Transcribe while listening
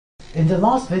In the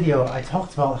last video, I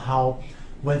talked about how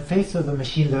when faced with a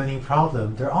machine learning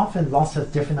problem, there are often lots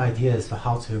of different ideas for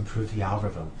how to improve the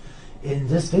algorithm. In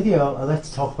this video, I'd like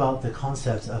to talk about the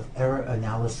concept of error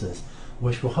analysis,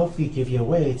 which will hopefully give you a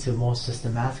way to more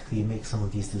systematically make some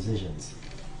of these decisions.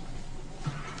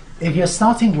 If you're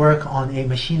starting work on a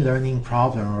machine learning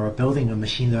problem or building a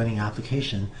machine learning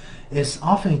application, it's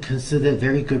often considered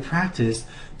very good practice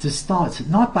to start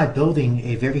not by building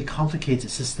a very complicated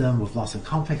system with lots of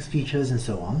complex features and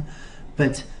so on,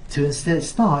 but to instead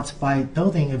start by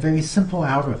building a very simple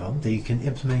algorithm that you can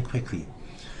implement quickly.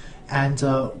 And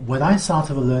when I start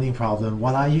with a learning problem,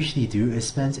 what I usually do is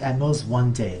spend at most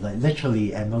one day, like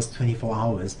literally at most 24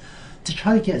 hours, to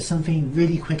try to get something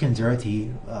really quick and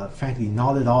dirty, frankly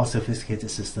not at all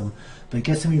sophisticated system, but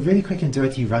get something really quick and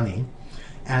dirty running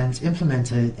and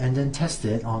implement it and then test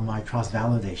it on my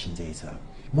cross-validation data.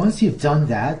 Once you've done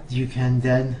that, you can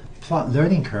then plot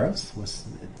learning curves.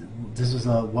 This was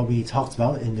what we talked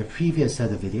about in the previous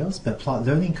set of videos, but plot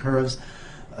learning curves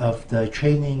of the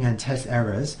training and test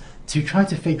errors to try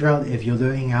to figure out if your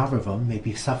learning algorithm may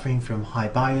be suffering from high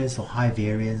bias or high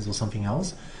variance or something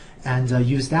else, and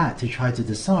use that to try to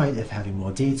decide if having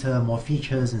more data, more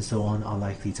features, and so on are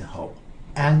likely to help.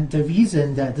 And the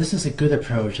reason that this is a good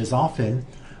approach is often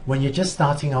when you're just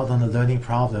starting out on a learning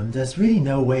problem, there's really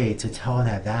no way to tell in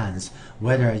advance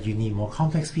whether you need more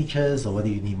complex features or whether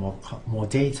you need more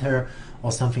data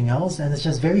or something else, and it's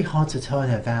just very hard to tell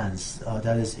in advance.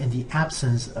 That is, in the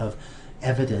absence of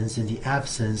evidence, in the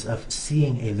absence of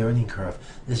seeing a learning curve,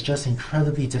 it's just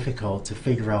incredibly difficult to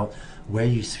figure out where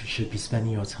you should be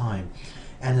spending your time.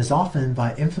 And it's often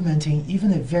by implementing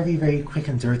even a very, very quick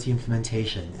and dirty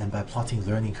implementation and by plotting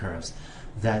learning curves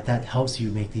that helps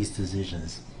you make these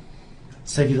decisions.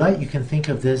 So if you like, you can think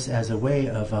of this as a way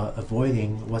of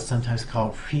avoiding what's sometimes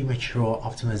called premature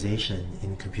optimization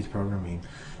in computer programming.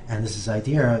 And this is an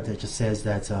idea that just says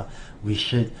that we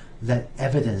should let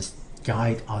evidence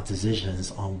guide our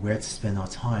decisions on where to spend our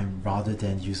time rather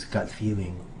than use gut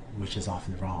feeling, which is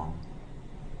often wrong.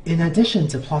 In addition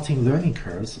to plotting learning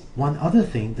curves, one other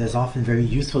thing that's often very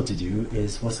useful to do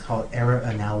is what's called error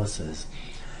analysis.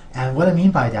 And what I mean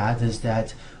by that is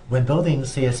that when building,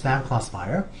 say, a spam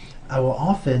classifier, I will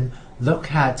often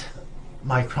look at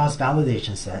my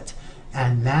cross-validation set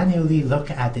and manually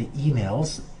look at the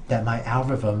emails that my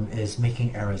algorithm is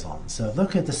making errors on. So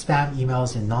look at the spam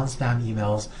emails and non-spam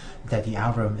emails that the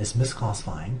algorithm is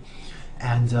misclassifying,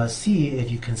 and see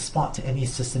if you can spot any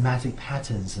systematic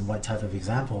patterns in what type of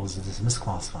examples it is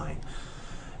misclassifying.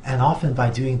 And often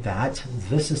by doing that,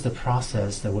 this is the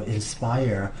process that will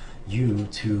inspire you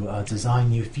to design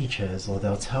new features, or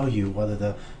they'll tell you what are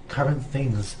the current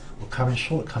things or current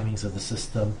shortcomings of the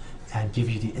system and give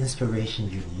you the inspiration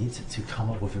you need to come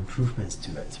up with improvements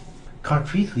to it.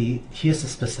 Concretely, here's a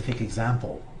specific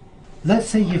example. Let's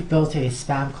say you've built a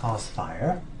spam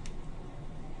classifier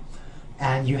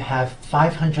and you have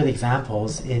 500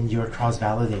 examples in your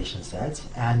cross-validation set,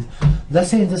 and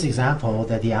let's say in this example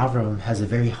that the algorithm has a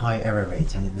very high error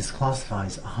rate and it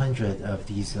misclassifies 100 of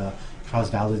these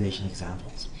cross-validation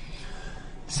examples.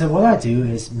 So what I do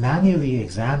is manually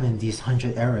examine these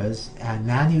 100 errors and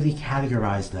manually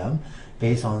categorize them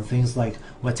based on things like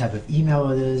what type of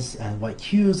email it is and what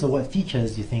cues or what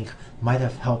features you think might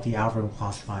have helped the algorithm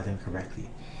classify them correctly.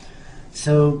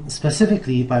 So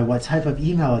specifically by what type of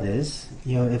email it is,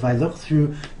 if I look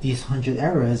through these 100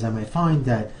 errors, I might find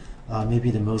that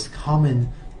maybe the most common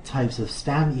types of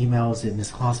spam emails it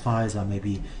misclassifies are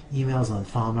maybe emails on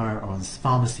pharma or on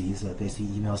pharmacies, basically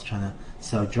emails trying to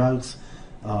sell drugs,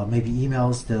 maybe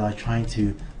emails that are trying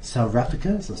to sell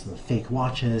replicas, so sort of fake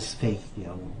watches, fake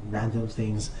random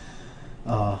things,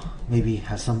 maybe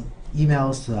have some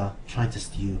emails trying to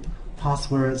steal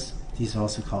passwords. These are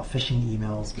also called phishing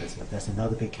emails, but that's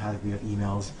another big category of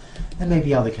emails, and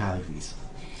maybe other categories.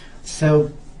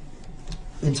 So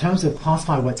in terms of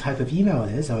classify what type of email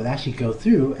it is, I would actually go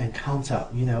through and count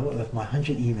up, of my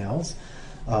 100 emails,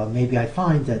 maybe I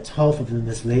find that 12 of them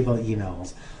mislabeled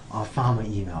emails are pharma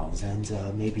emails,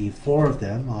 and maybe 4 of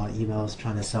them are emails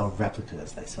trying to sell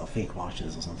replicas, like sell fake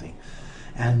watches or something.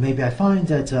 And maybe I find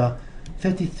that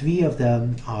 53 of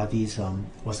them are these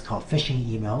what's called phishing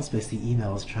emails, basically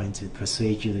emails trying to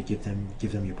persuade you to give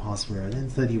them your password,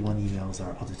 and 31 emails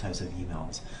are other types of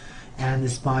emails. And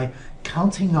it's by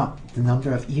counting up the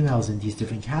number of emails in these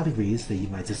different categories that you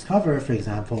might discover, for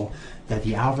example, that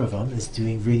the algorithm is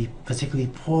doing really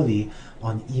particularly poorly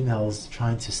on emails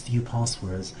trying to steal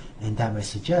passwords, and that might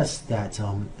suggest that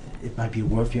it might be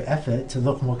worth your effort to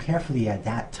look more carefully at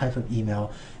that type of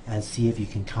email and see if you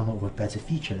can come up with better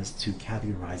features to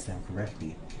categorize them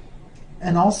correctly.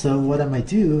 And also what I might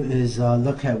do is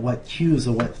look at what cues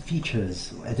or what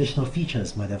features, additional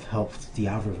features might have helped the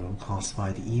algorithm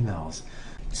classify the emails.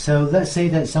 So let's say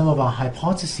that some of our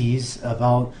hypotheses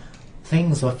about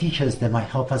things or features that might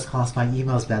help us classify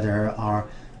emails better are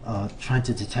trying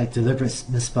to detect deliberate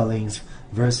misspellings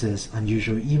versus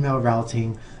unusual email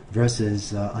routing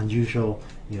versus unusual,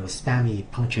 spammy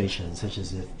punctuation, such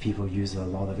as if people use a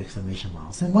lot of exclamation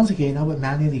marks. And once again, I would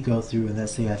manually go through and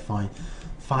let's say I find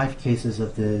 5 cases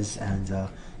of this and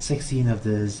 16 of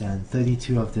this and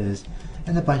 32 of this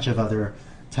and a bunch of other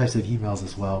types of emails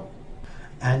as well.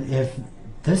 And if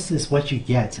this is what you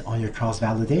get on your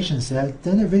cross-validation set,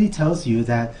 then it really tells you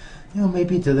that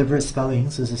maybe deliberate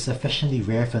spellings is a sufficiently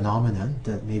rare phenomenon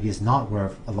that maybe is not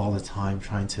worth a lot of time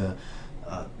trying to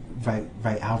write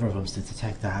algorithms to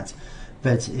detect that.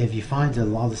 But if you find that a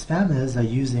lot of spammers are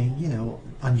using,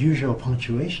 unusual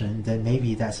punctuation, then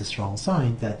maybe that's a strong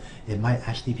sign that it might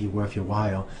actually be worth your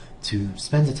while to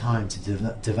spend the time to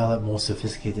develop more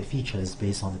sophisticated features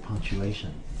based on the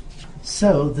punctuation.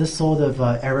 So this sort of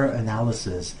error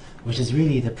analysis, which is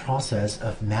really the process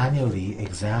of manually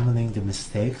examining the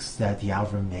mistakes that the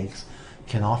algorithm makes,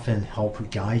 can often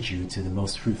help guide you to the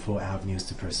most fruitful avenues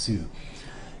to pursue.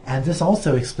 And this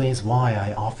also explains why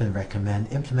I often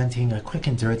recommend implementing a quick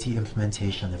and dirty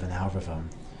implementation of an algorithm.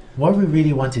 What we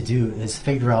really want to do is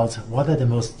figure out what are the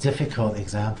most difficult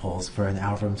examples for an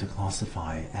algorithm to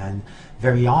classify. And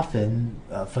very often,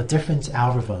 for different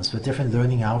algorithms, for different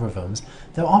learning algorithms,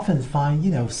 they'll often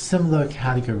find similar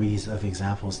categories of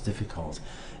examples difficult.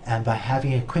 And by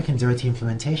having a quick and dirty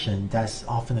implementation, that's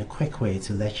often a quick way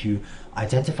to let you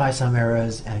identify some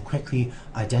errors and quickly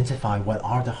identify what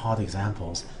are the hard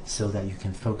examples so that you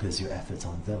can focus your efforts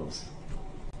on those.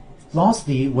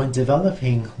 Lastly, when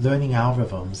developing learning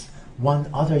algorithms, one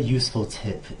other useful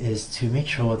tip is to make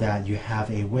sure that you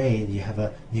have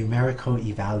a numerical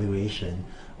evaluation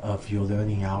of your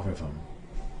learning algorithm.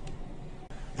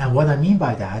 And what I mean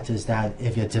by that is that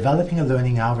if you're developing a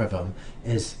learning algorithm,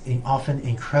 it's often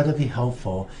incredibly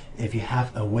helpful if you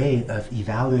have a way of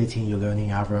evaluating your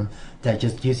learning algorithm that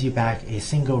just gives you back a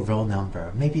single row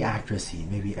number, maybe accuracy,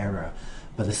 maybe error,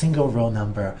 but a single row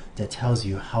number that tells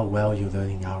you how well your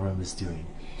learning algorithm is doing.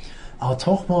 I'll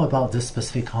talk more about this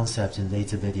specific concept in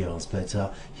later videos,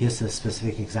 but here's a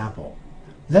specific example.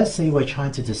 Let's say we're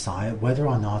trying to decide whether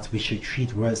or not we should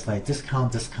treat words like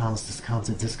discount, discounts,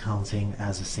 discounted, discounting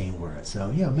as the same word.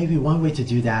 So, maybe one way to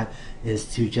do that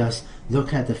is to just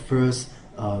look at the first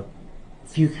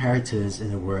few characters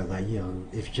in a word. Like,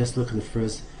 if you just look at the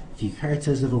first few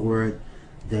characters of a word,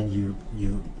 then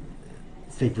you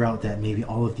figure out that maybe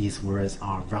all of these words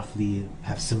are roughly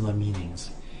have similar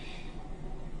meanings.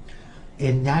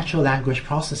 In natural language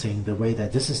processing, the way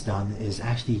that this is done is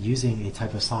actually using a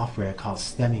type of software called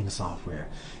stemming software.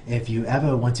 If you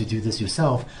ever want to do this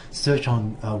yourself, search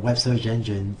on a web search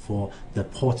engine for the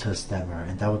Porter stemmer,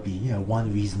 and that would be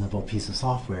one reasonable piece of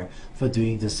software for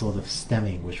doing this sort of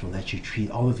stemming, which will let you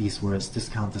treat all of these words,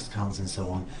 discount, discounts, and so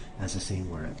on, as the same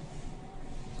word.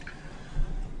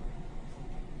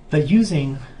 But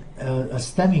using a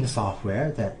stemming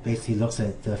software that basically looks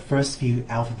at the first few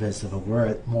alphabets of a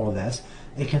word, more or less,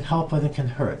 it can help and it can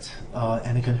hurt.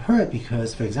 And it can hurt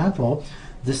because, for example,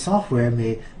 the software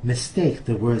may mistake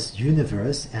the words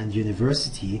universe and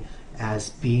university as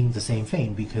being the same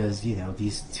thing because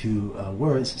these two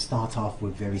words start off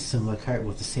with very similar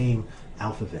with the same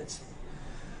alphabets.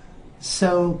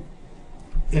 So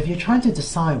if you're trying to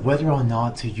decide whether or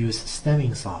not to use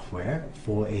stemming software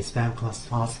for a spam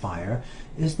classifier,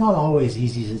 it's not always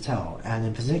easy to tell, and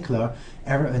in particular,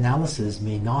 error analysis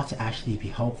may not actually be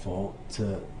helpful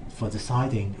for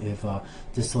deciding if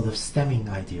this sort of stemming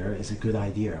idea is a good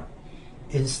idea.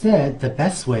 Instead, the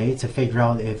best way to figure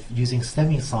out if using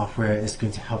stemming software is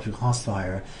going to help your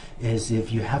classifier is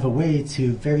if you have a way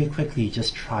to very quickly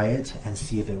just try it and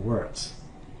see if it works.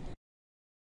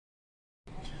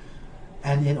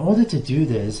 And in order to do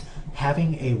this,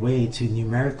 having a way to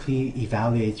numerically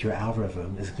evaluate your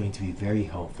algorithm is going to be very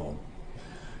helpful.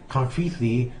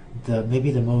 Concretely,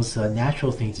 maybe the most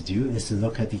natural thing to do is to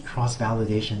look at the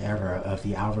cross-validation error of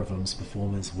the algorithm's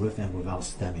performance with and without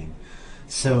stemming.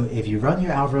 So if you run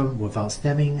your algorithm without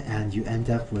stemming and you end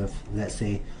up with, let's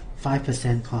say,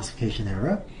 5% classification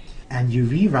error, and you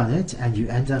rerun it and you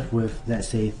end up with, let's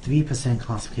say, 3%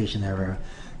 classification error,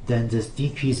 then this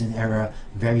decrease in error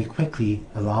very quickly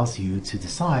allows you to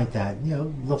decide that,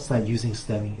 looks like using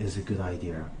stemming is a good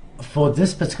idea. for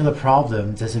this particular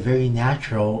problem, there's a very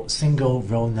natural single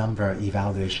row number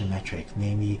evaluation metric,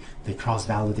 namely the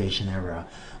cross-validation error.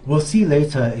 We'll see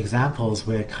later examples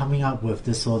where coming up with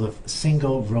this sort of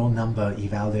single row number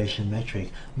evaluation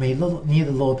metric may need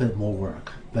a little bit more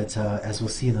work. But as we'll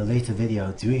see in a later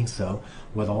video, doing so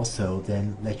will also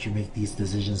then let you make these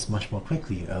decisions much more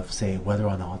quickly of, say, whether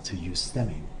or not to use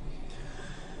stemming.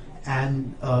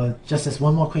 And just as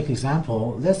one more quick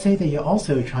example, let's say that you're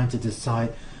also trying to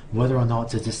decide whether or not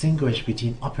to distinguish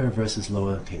between upper versus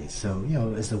lowercase. So,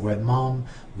 is the word mom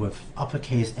with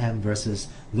uppercase m versus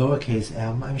lowercase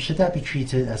m, I mean, should that be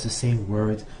treated as the same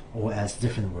word or as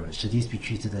different words? Should these be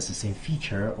treated as the same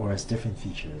feature or as different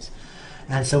features?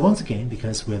 And so once again,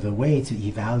 because we're the way to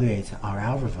evaluate our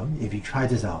algorithm, if you try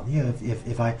this out,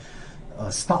 if I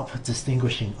stop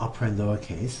distinguishing upper and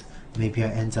lowercase, maybe I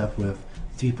end up with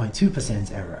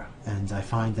 3.2% error, and I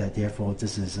find that therefore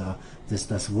this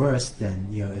does worse than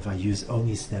if I use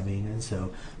only stemming, and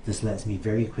so this lets me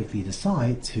very quickly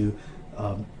decide to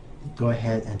go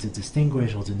ahead and to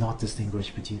distinguish or to not distinguish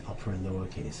between upper and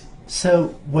lowercase. So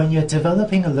when you're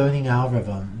developing a learning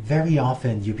algorithm, very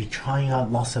often you'll be trying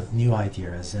out lots of new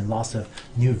ideas and lots of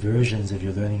new versions of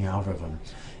your learning algorithm.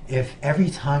 If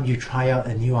every time you try out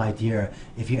a new idea,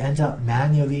 if you end up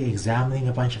manually examining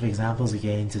a bunch of examples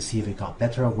again to see if it got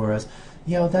better or worse,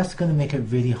 that's going to make it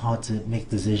really hard to make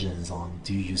decisions on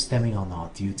do you use stemming or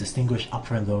not, do you distinguish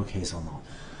upper and lowercase or not.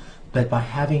 But by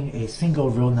having a single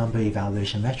row number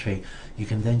evaluation metric, you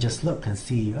can then just look and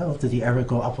see, did the error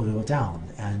go up or go down?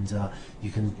 And you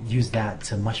can use that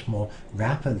to much more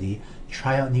rapidly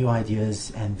try out new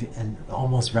ideas and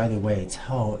almost right away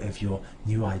tell if your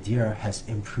new idea has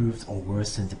improved or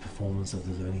worsened the performance of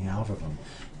the learning algorithm.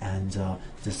 And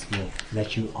this will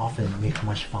let you often make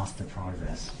much faster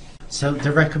progress. So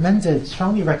the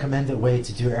strongly recommended way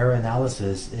to do error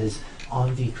analysis is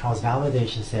on the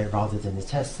cross-validation set rather than the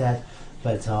test set,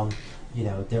 but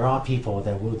there are people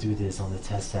that will do this on the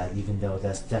test set, even though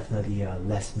that's definitely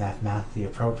less mathematically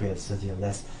appropriate, so the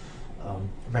less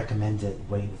recommended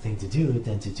thing to do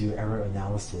than to do error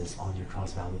analysis on your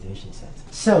cross-validation set.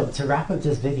 So to wrap up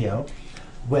this video,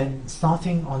 when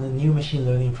starting on a new machine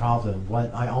learning problem,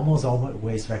 what I almost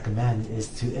always recommend is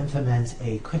to implement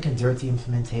a quick and dirty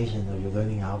implementation of your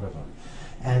learning algorithm.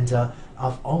 And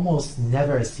I've almost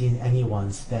never seen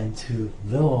anyone spend too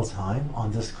little time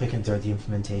on this quick and dirty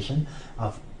implementation.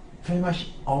 I've pretty much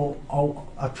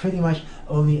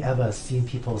only ever seen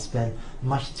people spend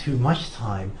much too much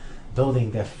time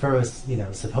building their first,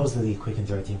 supposedly quick and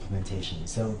dirty implementation.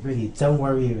 So really, don't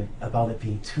worry about it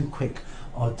being too quick,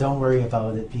 or don't worry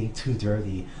about it being too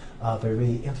dirty, but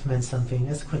really implement something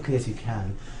as quickly as you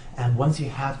can. And once you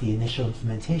have the initial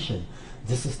implementation,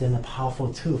 this is then a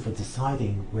powerful tool for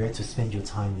deciding where to spend your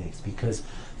time next, because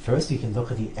first you can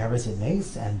look at the errors it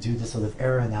makes and do this sort of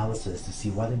error analysis to see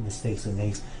what mistakes it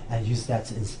makes and use that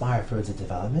to inspire further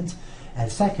development.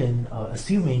 And second,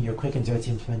 assuming your quick and dirty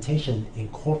implementation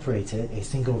incorporated a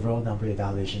single row number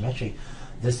evaluation metric,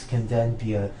 this can then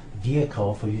be a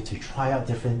vehicle for you to try out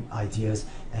different ideas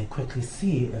and quickly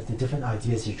see if the different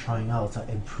ideas you're trying out are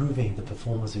improving the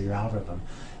performance of your algorithm,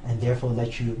 and therefore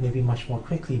let you maybe much more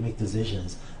quickly make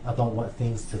decisions about what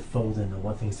things to fold in or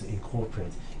what things to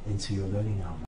incorporate into your learning algorithm.